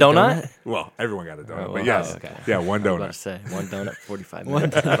get donuts. one donut? Well, everyone got a donut, Oh, but wow. yes, Okay. yeah, one I was about to donut. say, one donut, 45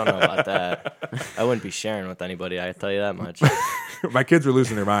 minutes. I don't know about that. I wouldn't be sharing with anybody, I tell you that much. My kids were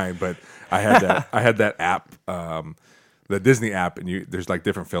losing their mind, but I had that app, the Disney app, and there's like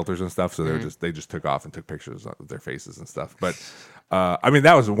different filters and stuff. So they just took off and took pictures of their faces and stuff. But I mean,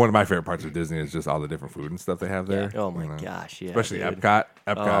 that was one of my favorite parts of Disney is just all the different food and stuff they have there. Oh my you know? gosh, yeah. Especially dude. Epcot.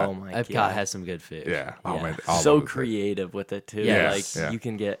 Oh my Epcot god. has some good food. Yeah. Oh, Yeah. man, all So over the place. creative with it too. Yes. Like Yeah. you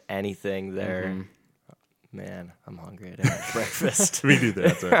can get anything there. Man, I'm hungry. I didn't have breakfast. Me neither.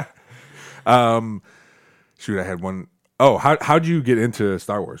 That's right. Shoot, I had one. Oh, how'd you get into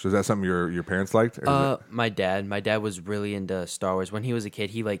Star Wars? Was that something your parents liked? Or is it- My dad was really into Star Wars. When he was a kid,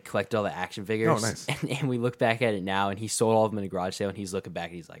 he like collected all the action figures. Oh, nice. And we look back at it now, and he sold all of them in a garage sale. And he's looking back,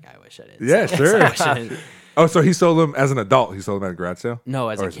 and he's like, "I wish I didn't." Yeah, sell sure. this. I wish I didn't." Oh, so he sold them as an adult. He sold them at a garage sale. No,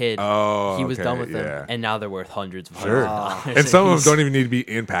 as Or a is it- kid, Oh, he was okay, done with them, yeah. and now they're worth hundreds of Sure. dollars. And some of them he's- don't even need to be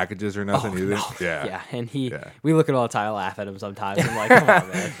in packages or nothing either. No. Yeah. And Yeah. we look at it all the time, I laugh at him sometimes. I'm like, come on,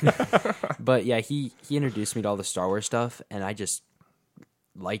 man. But yeah, he introduced me to all the Star Wars stuff, and I just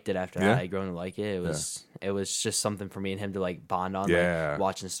liked it after that. I grown to like it. It was just something for me and him to like bond on. Yeah. Like,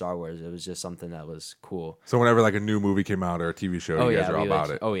 watching Star Wars, it was just something that was cool. So whenever like a new movie came out or a TV show, you guys are all about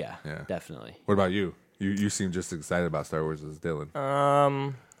it. Oh yeah, Yeah. definitely. What about you? You seem just as excited about Star Wars as Dylan.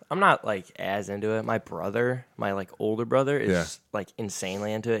 I'm not like as into it. My brother, my like older brother, is like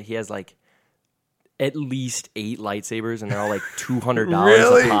insanely into it. He has like at least 8 lightsabers, and they're all like $200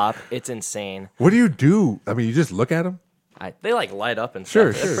 Really? a pop. It's insane. What do you do? I mean, you just look at them. They like light up and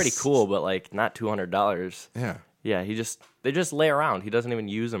Sure, stuff. sure. It's pretty cool, but like not $200. Yeah. Yeah, they just lay around. He doesn't even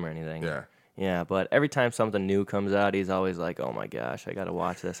use them or anything. Yeah. Yeah, but every time something new comes out, he's always like, "Oh my gosh, I got to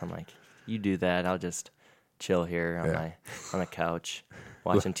watch this." I'm like, "You do that. I'll just chill here on the couch,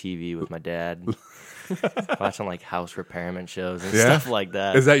 watching TV with my dad, watching like house repairman shows and stuff like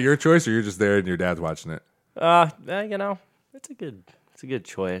that." Is that your choice, or you're just there and your dad's watching it? You know, it's a good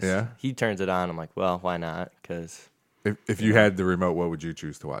choice. Yeah? He turns it on. I'm like, well, why not? Because If you had the remote, what would you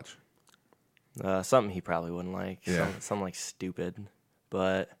choose to watch? something he probably wouldn't like. Yeah. Something like stupid.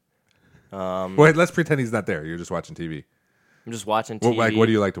 But Wait, let's pretend he's not there. You're just watching TV. I'm just watching Well, TV. like, what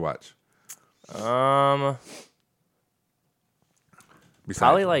do you like to watch? Besides-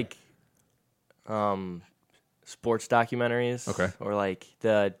 Probably like sports documentaries. Okay. Or like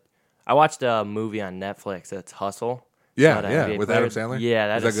I watched a movie on Netflix that's Hustle. Yeah, about yeah, NBA with players. Adam Sandler?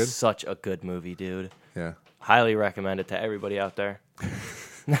 Yeah, Is that is good? such a good movie, dude. Yeah. Highly recommend it to everybody out there.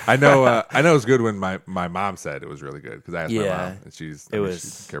 I know it's good when my mom said it was really good because I asked my Yeah. mom and she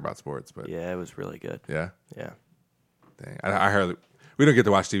doesn't care about sports, but Yeah, it was really good. yeah. Yeah. Dang. I hardly we don't get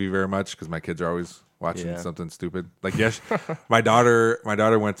to watch TV very much because my kids are always watching Yeah. something stupid. Like yes, my daughter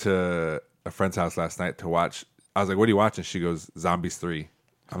went to a friend's house last night to watch. I was like, "What are you watching?" She goes, "Zombies 3."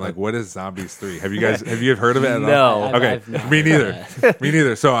 I'm like, "What is Zombies 3?" Have you heard of it? At all? No. Okay. I've not Me heard neither. of Me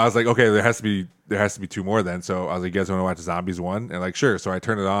neither. So I was like, okay, there has to be two more then. So I was like, you guys want to watch Zombies 1? And like, sure. So I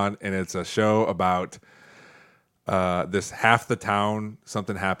turned it on and it's a show about this half the town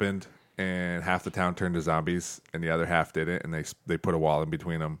something happened and half the town turned to zombies and the other half didn't, and they put a wall in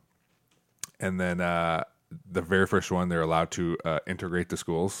between them. And then the very first one, they're allowed to integrate the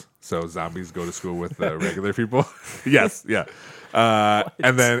schools, so zombies go to school with regular people. Yes, yeah.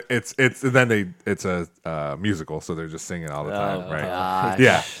 And then it's a musical, so they're just singing all the time, right? Gosh,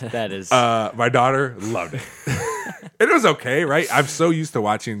 Yeah. That is. My daughter loved it. It was okay, right? I'm so used to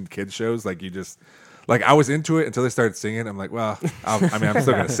watching kids shows, like you just. Like I was into it until they started singing. I'm like, well, I'm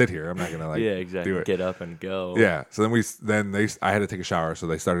still gonna sit here. I'm not gonna yeah, exactly. do it. Get up and go. Yeah. So then I had to take a shower, so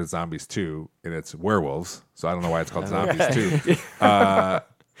they started Zombies 2, and it's werewolves. So I don't know why it's called Zombies 2.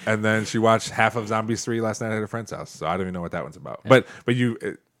 And then she watched half of Zombies 3 last night at a friend's house. So I don't even know what that one's about. Yeah.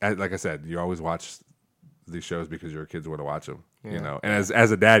 But like I said, you always watch these shows because your kids want to watch them. Yeah. You know, and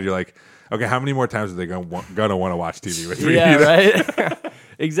as a dad, you're like, okay, how many more times are they gonna want to watch TV with me? Yeah, right.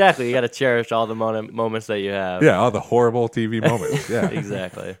 Exactly. You got to cherish all the moments that you have. Yeah, all the horrible TV moments. Yeah,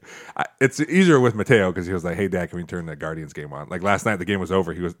 exactly. It's easier with Mateo because he was like, "Hey, Dad, can we turn the Guardians game on?" Like last night, the game was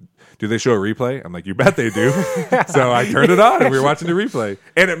over. He goes, "Do they show a replay?" I'm like, "You bet they do." So I turned it on, and we were watching the replay,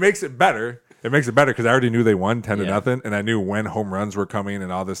 and it makes it better. It makes it better because I already knew they won 10-0, and I knew when home runs were coming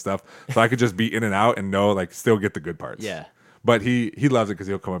and all this stuff, so I could just be in and out and know, like, still get the good parts. Yeah. But he loves it because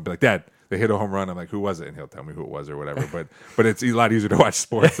he'll come up and be like, "Dad, they hit a home run." I'm like, "Who was it?" And he'll tell me who it was or whatever. But it's a lot easier to watch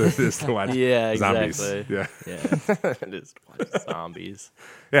sports than it is to watch Yeah, zombies. exactly. Yeah. Yeah. It is to watch zombies.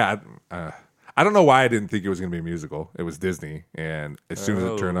 Yeah. I don't know why I didn't think it was going to be a musical. It was Disney, and as soon as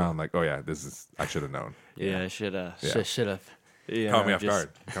it turned on, I'm like, "Oh yeah, I should have known." Yeah, I should have. Yeah. Should have. Caught me off guard.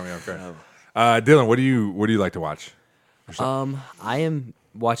 Dylan, what do you like to watch? I am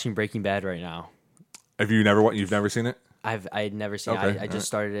watching Breaking Bad right now. You've never seen it? I had never seen Okay, it. I just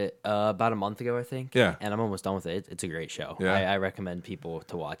started it about a month ago, I think. Yeah. And I'm almost done with it. It's a great show. Yeah. I recommend people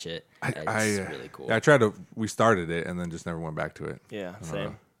to watch it. It's really cool. Yeah, we started it and then just never went back to it. Yeah,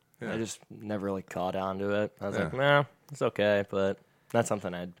 same. Yeah. I just never really caught on to it. I was Yeah. like, nah, it's okay, but not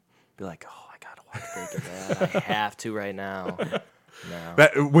something I'd be like, oh, I gotta watch Breaking Bad. I have to right now.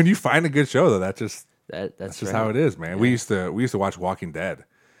 No. When you find a good show, though, that's just That's how right. it is, man. Yeah. We used to watch Walking Dead,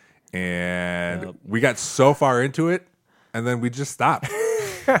 and we got so far into it, and then we just stopped.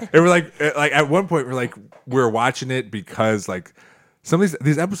 And we're like at one point we're watching it because like some of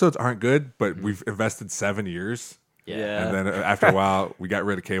these episodes aren't good, but we've invested 7 years. Yeah. And then after a while, we got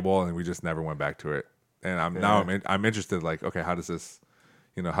rid of cable, and we just never went back to it. And I'm interested. Like, okay, how does this?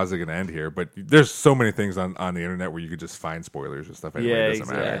 How's it going to end here? But there's so many things on the internet where you could just find spoilers and stuff. Anyway, it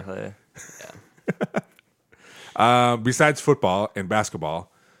doesn't matter. Yeah. Besides football and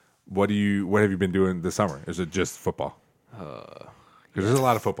basketball, what have you been doing this summer? Is it just football? Because there's a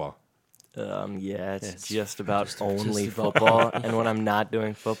lot of football. It's just about just only about football. And when I'm not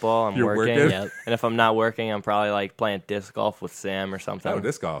doing football, I'm You're working. working? Yep. And if I'm not working, I'm probably like playing disc golf with Sam or something. Oh,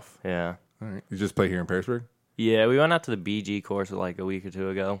 disc golf. Yeah. All right. You just play here in Perrysburg? Yeah, we went out to the BG course like a week or two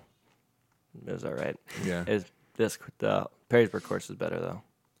ago. It was all right. Yeah. The Perrysburg course is better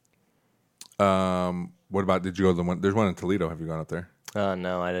though. What about, did you go to the one? There's one in Toledo. Have you gone up there?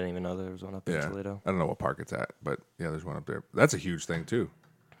 No, I didn't even know there was one up in Yeah. Toledo. I don't know what park it's at, but yeah, there's one up there. That's a huge thing too.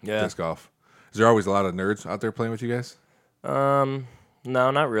 Yeah. Disc golf. Is there always a lot of nerds out there playing with you guys? No,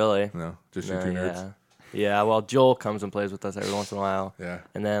 not really. No, just you two nerds. Yeah, well, Joel comes and plays with us every once in a while. Yeah.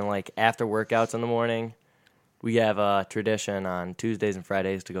 And then, like, after workouts in the morning, we have a tradition on Tuesdays and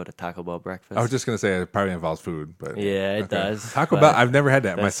Fridays to go to Taco Bell breakfast. I was just gonna say it probably involves food, but Yeah, it does. Taco but Bell. I've never had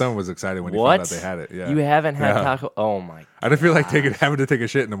that. My that's- son was excited when he What? found out they had it. Yeah. You haven't had Yeah. Taco? Oh, my I don't feel like having to take a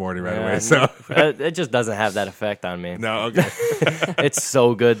shit in the morning right away. So it just doesn't have that effect on me. no, okay. It's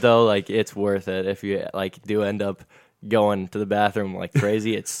so good, though. Like, it's worth it. If you, like, do end up going to the bathroom like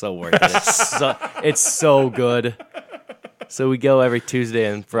crazy, it's so worth it. It's so good. So we go every Tuesday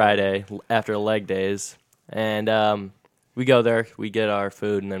and Friday after leg days, and we go there, we get our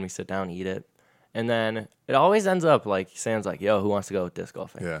food, and then we sit down and eat it. And then it always ends up like Sam's like, yo, who wants to go disc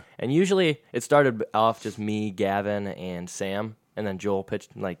golfing? Yeah. And usually it started off just me, Gavin, and Sam, and then Joel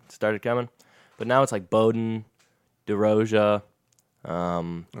started coming. But now it's like Bowden, DeRoja,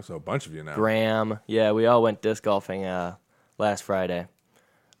 So a bunch of you now. Graham. Yeah, we all went disc golfing last Friday.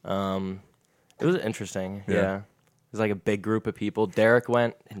 It was interesting. Yeah. It was like a big group of people. Derek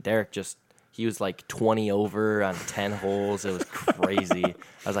went, and Derek he was like 20 over on 10 holes. It was crazy. I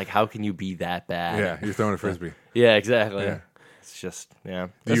was like, how can you be that bad? Yeah, you're throwing a frisbee. Yeah, exactly. Yeah. It's just, yeah.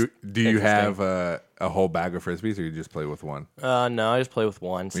 Do you have interesting. a whole bag of frisbees, or you just play with one? No, I just play with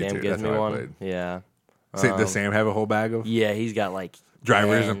one. Sam too. gives That's me how I one. played. Yeah. Does Sam have a whole bag of Yeah, he's got like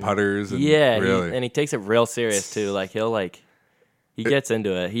drivers and 10. putters? And Yeah, really. and he takes it real serious too. Like he gets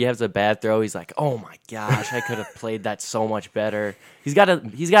into it. He has a bad throw. He's like, "Oh my gosh, I could have played that so much better." He's got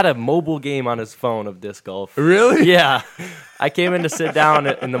a mobile game on his phone of disc golf. Really? Yeah. I came in to sit down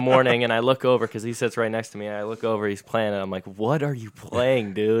in the morning, and I look over because he sits right next to me. And I look over, he's playing it. I'm like, "What are you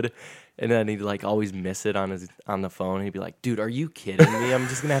playing, dude?" And then he'd like always miss it on the phone. He'd be like, "Dude, are you kidding me? I'm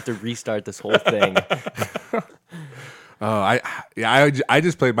just gonna have to restart this whole thing." Oh, I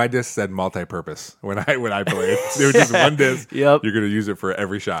just played. My disc said multi-purpose when I played. They were just one disc. Yep. You're gonna use it for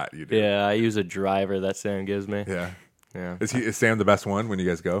every shot you do. Yeah, I use a driver that Sam gives me. Yeah. Yeah. Is Sam the best one when you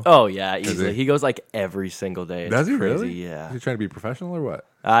guys go? Oh yeah, easily. he? He goes like every single day. It's Does he crazy. really? Yeah. Is he trying to be professional or what?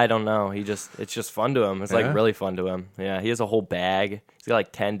 I don't know. It's just fun to him. It's Yeah? like really fun to him. Yeah, he has a whole bag. He's got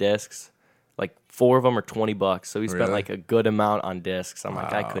like 10 discs. Like 4 of them are $20. So he spent Really? like a good amount on discs. I'm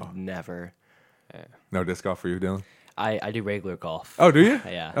like, I Wow. could never. No disc golf for you, Dylan? I do regular golf. Oh, do you?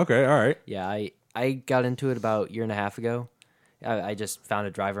 Yeah. Okay, all right. Yeah, I got into it about a year and a half ago. I just found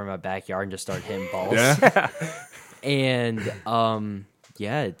a driver in my backyard and just started hitting balls. Yeah. And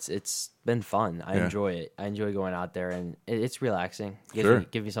yeah, it's been fun. I Yeah. enjoy it. I enjoy going out there, and it's relaxing. Sure.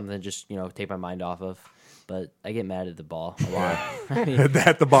 Give me something to just take my mind off of. But I get mad at the ball a lot. I mean,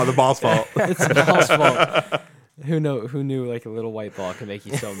 That's the ball's fault. it's the ball's fault. Who knew like a little white ball can make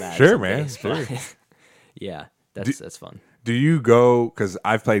you so mad? Sure, some man, days, but yeah, that's fun. Do you go? Because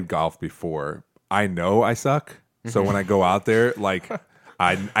I've played golf before. I know I suck, so when I go out there, like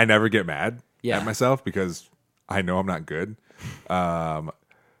I never get mad Yeah. at myself because I know I'm not good.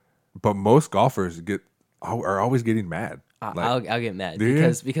 But most golfers are always getting mad. Like, I'll get mad do you?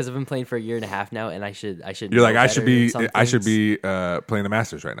 because I've been playing for a year and a half now, and I should. you're like know I better should in be some I should things. be playing the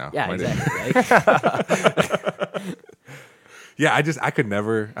Masters right now. Yeah, Why didn't- exactly. Right? Yeah, I could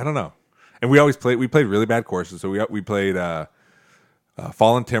never. I don't know. And we played really bad courses. So we played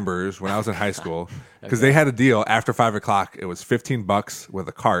Fallen Timbers when I was in high school because they had a deal after 5 o'clock. It was $15 with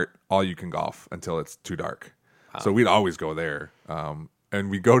a cart, all you can golf until it's too dark. So we'd always go there. And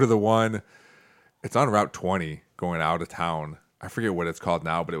we go to the one. It's on Route 20 going out of town. I forget what it's called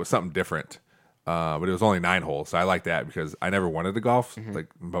now, but it was something different. But it was only 9 holes, so I like that because I never wanted to golf, but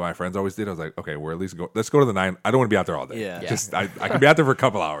my friends always did. I was like, okay, we're at least let's go to the 9. I don't want to be out there all day. Yeah. Just I can be out there for a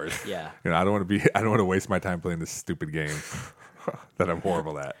couple hours. Yeah. I don't want to waste my time playing this stupid game that I'm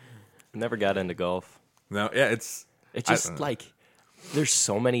horrible at. Never got into golf. No, yeah, it's Just like there's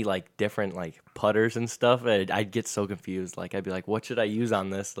so many like different like putters and stuff. And I'd get so confused. Like I'd be like, what should I use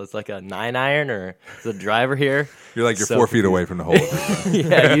on this? It's like a 9-iron or is a driver here? you're So 4 feet away from the hole.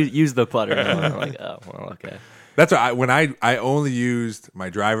 Yeah, use the putter. And I'm like, oh well, okay. That's what when I only used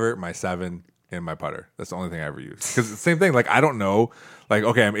my driver, my 7, and my putter. That's the only thing I ever used. Because it's the same thing. Like I don't know. Like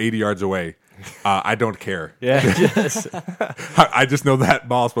okay, I'm 80 yards away. I don't care. Yeah, just, I just know that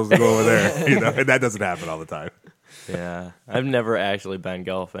ball's supposed to go over there. And that doesn't happen all the time. yeah. I've never actually been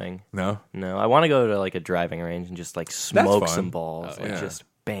golfing. No. No, I want to go to like a driving range and just like smoke fun. some balls. Oh, like yeah. just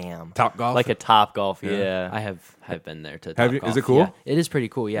bam. Top golf? Like a top golf. Yeah. I have been there to. Have Top you? Is Golf. it cool? Yeah, it is pretty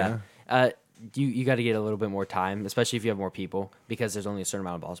cool. Yeah. You got to get a little bit more time, especially if you have more people, because there's only a certain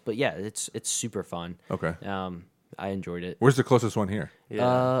amount of balls. But yeah, it's super fun. Okay. I enjoyed it. Where's the closest one here?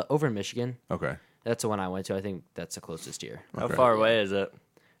 Over in Michigan. Okay. That's the one I went to. I think that's the closest here. How far away is it?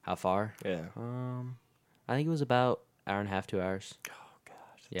 How far? Yeah. I think it was about hour and a half, 2 hours.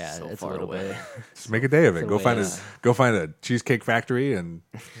 Yeah, So it's a far little away. bit. Just make a day of it. It's Go a find ways. go find a cheesecake factory and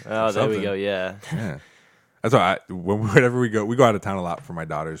Oh, there we something. go. Yeah. Yeah. That's why whenever we go out of town a lot for my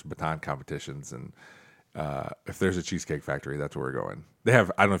daughter's baton competitions, and if there's a cheesecake factory, that's where we're going. They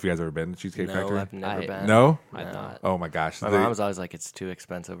have. I don't know if you guys have ever been to Cheesecake No, Factory. I've never I- been. No? I've not. Oh my gosh. My mom was always like, "It's too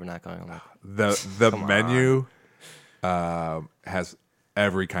expensive. We're not going." I'm like, The menu has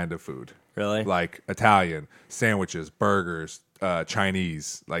every kind of food. really? Like Italian, sandwiches, burgers,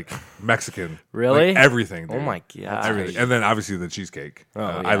 Chinese, like Mexican. Really? Like everything, dude. Oh my God. Everything. And then obviously the cheesecake. Oh,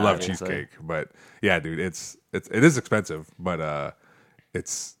 I yeah, love obviously. cheesecake. But yeah, dude, it is expensive, but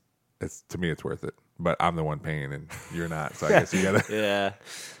it's to me it's worth it. But I'm the one paying and you're not. So I guess you gotta Yeah.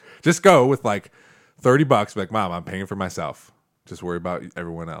 just go with like $30. Be like, Mom, I'm paying for myself. Just worry about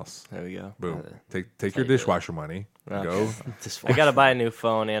everyone else. There we go. Boom. Take your dishwasher money. Okay. Go. Just I gotta buy a new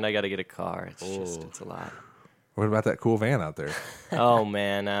phone and I gotta get a car. It's a lot. What about that cool van out there? Oh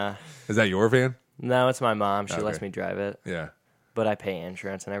man. Is that your van? No, it's my mom. She Okay. lets me drive it, Yeah. but I pay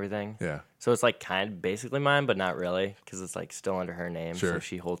insurance and everything. Yeah. So it's like kind of basically mine, but not really, because it's like still under her name. So Sure.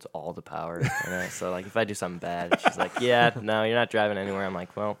 she holds all the power in it. So like if I do something bad, she's like, "Yeah, no, you're not driving anywhere." I'm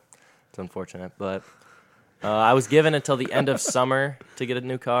like, "Well, it's unfortunate, but I was given until the end of summer to get a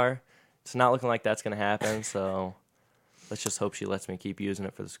new car. It's not looking like that's gonna happen. So let's just hope she lets me keep using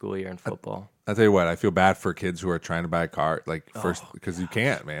it for the school year and football." I'll tell you what, I feel bad for kids who are trying to buy a car, like first, because you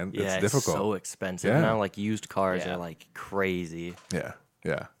can't, man. Yeah, it's difficult. so expensive Yeah. now. Like used cars Yeah. are like crazy. Yeah.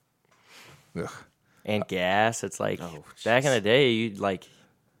 Yeah. Ugh. And gas, it's like Oh, back in the day, you'd like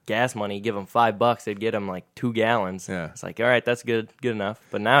gas money, give them $5, they'd get them like 2 gallons. Yeah. It's like, all right, that's good enough.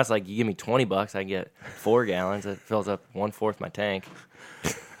 But now it's like, you give me $20, I get 4 gallons. It fills up 1/4 my tank.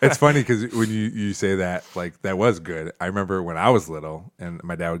 It's funny because when you say that, like, that was good. I remember when I was little and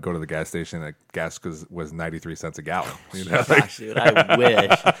my dad would go to the gas station and gas was 93 cents a gallon. You know? Like, Gosh, dude, I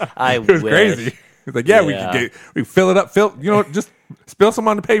wish. I it was wish. crazy. It's like, yeah, Yeah. we fill it up, just spill some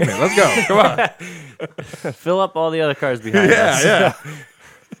on the pavement. Let's go. Come on. Fill up all the other cars behind us. Yeah.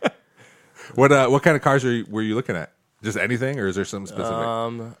 What kind of cars were you looking at? Just anything, or is there something specific?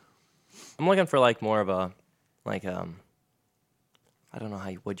 I'm looking for like more of a, like, I don't know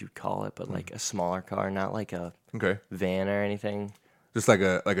what you'd call it, but like a smaller car, not like a Okay, van or anything. just like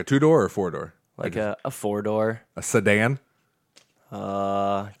a 2-door or 4-door, Like a 4-door. a sedan.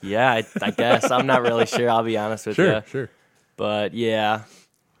 Yeah, I guess. I'm not really sure. I'll be honest with you. Sure. But yeah,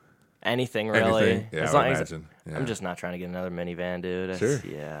 anything really. Anything. Yeah, As I long would as- imagine. Yeah. I'm just not trying to get another minivan, dude. Sure.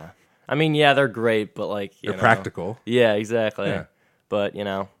 Yeah. I mean, yeah, they're great, but like They're know. practical. Yeah, exactly. Yeah. But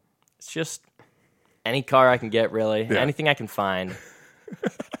it's just any car I can get, really. Yeah. Anything I can find.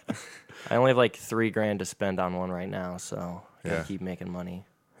 I only have like $3,000 to spend on one right now, so I gotta Yeah. keep making money.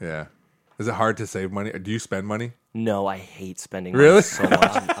 Yeah. Is it hard to save money? Do you spend money? No, I hate spending Really? money so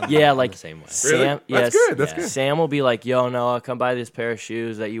much. Yeah, I'm like the same way. Sam. Really? That's Yes, good, that's good. Sam will be like, "Yo, Noah, come buy this pair of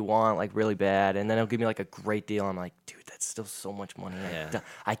shoes that you want, like really bad," and then he'll give me like a great deal. I'm like, "Dude, that's still so much money.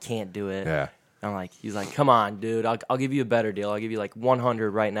 I can't do it." Yeah. I'm like, he's like, "Come on, dude, I'll give you a better deal. I'll give you like 100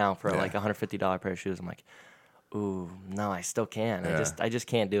 right now for like $150 pair of shoes." I'm like, "Ooh, no, I still can. Yeah. I just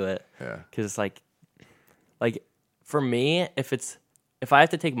can't do it." Yeah. Because it's like for me, if I have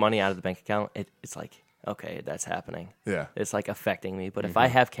to take money out of the bank account, it's like, okay, that's happening. Yeah. It's like affecting me. But if I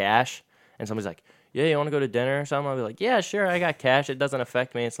have cash and somebody's like, "Yeah, you want to go to dinner or something?" I'll be like, "Yeah, sure, I got cash. It doesn't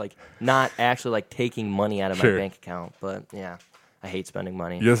affect me." It's like not actually like taking money out of Sure. my bank account. But yeah, I hate spending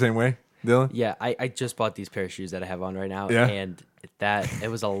money. You're the same way, Dylan? Yeah, I just bought these pair of shoes that I have on right now, Yeah. and it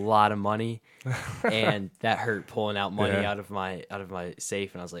was a lot of money, and that hurt pulling out money Yeah. out of my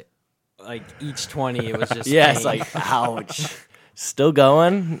safe, and I was like each 20, it was just Yeah, it's pain. like, ouch. Still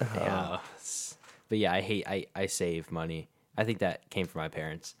going? Yeah. But yeah, I save money. I think that came from my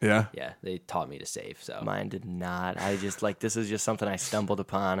parents. Yeah. Yeah, they taught me to save. So Mine did not. I just this is just something I stumbled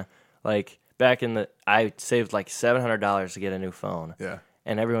upon. Like back I saved like $700 to get a new phone. Yeah.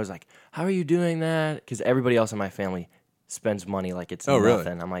 And everyone was like, "How are you doing that?" Because everybody else in my family spends money like it's Oh, really?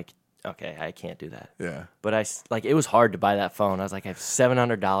 nothing. I'm like, okay, I can't do that. Yeah. But it was hard to buy that phone. I was like, I have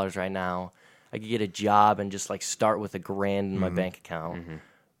 $700 right now. I could get a job and just like start with $1,000 in my bank account.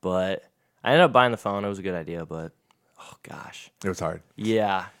 But I ended up buying the phone. It was a good idea, but oh gosh. It was hard.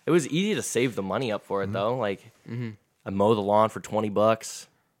 Yeah, it was easy to save the money up for it though. Like, I mow the lawn for $20.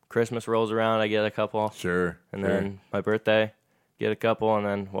 Christmas rolls around, I get a couple, Sure. and sure. then my birthday, get a couple, and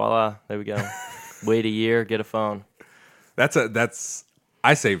then voila, there we go. Wait a year, get a phone. That's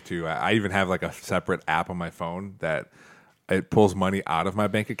I save too. I even have like a separate app on my phone that it pulls money out of my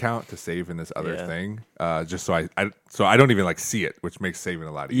bank account to save in this other Yeah. thing. Just so I don't even like see it, which makes saving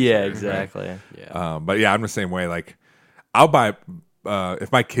a lot easier. Yeah, right? exactly. yeah. But yeah, I'm the same way. Like, I'll buy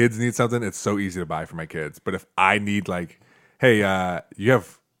if my kids need something, it's so easy to buy for my kids. But if I need like, hey,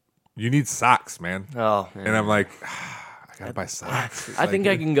 you need socks, man. Oh, and I'm like, I gotta buy socks. I think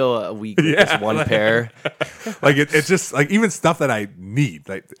I can go a week with just one pair. Like it's just like even stuff that I need,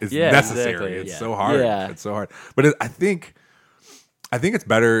 like is necessary. Exactly. It's so hard. Yeah. It's so hard. But I think it's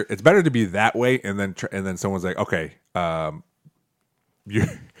better. It's better to be that way, and then someone's like, okay,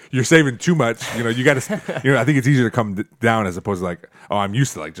 you're saving too much. You got to. I think it's easier to come down as opposed to like, oh, I'm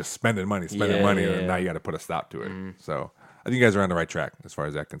used to like just spending money, and now you got to put a stop to it. So I think you guys are on the right track as far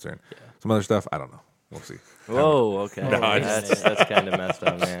as that concerned. Yeah. Some other stuff, I don't know. We'll see. Whoa, okay. No, that's kind of messed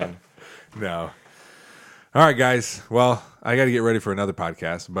up, man. No. All right, guys. Well, I got to get ready for another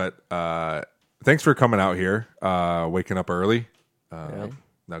podcast, but thanks for coming out here, waking up early. Now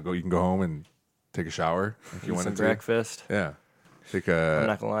you can go home and take a shower if you want to. Breakfast. Yeah. I'm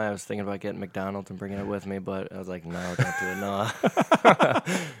not gonna lie, I was thinking about getting McDonald's and bringing it with me, but I was like, no, don't do it, no.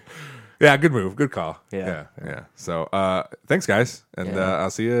 Yeah, good move, good call. Yeah. So, thanks, guys, and I'll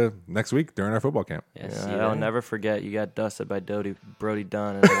see you next week during our football camp. I'll never forget you got dusted by Brody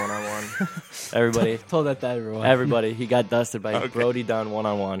Dunn in a one-on-one. Everybody Told that to everyone. Everybody, he got dusted by Brody Dunn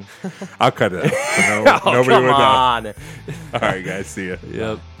one-on-one. I'll cut it out. So nobody come would know. on. All right, guys, see you.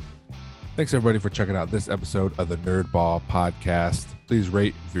 Yep. Thanks, everybody, for checking out this episode of the Nerd Ball Podcast. Please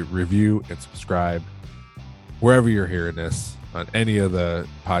rate, review, and subscribe wherever you're hearing this, on any of the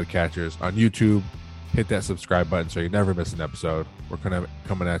podcatchers. On YouTube, hit that subscribe button so you never miss an episode. We're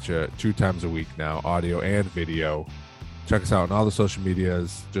coming at you 2 times a week now, audio and video. Check us out on all the social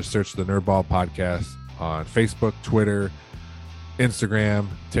medias. Just search the Nerd Ball Podcast on Facebook, Twitter, Instagram,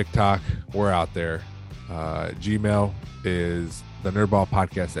 TikTok. We're out there. Gmail is the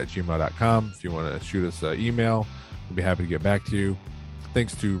nerdballpodcast@gmail.com. If you want to shoot us an email, we'll be happy to get back to you.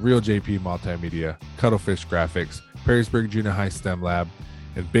 Thanks to Real JP Multimedia, Cuttlefish Graphics, Perrysburg Junior High STEM Lab,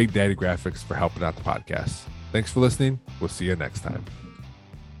 and Big Daddy Graphics for helping out the podcast. Thanks for listening. We'll see you next time.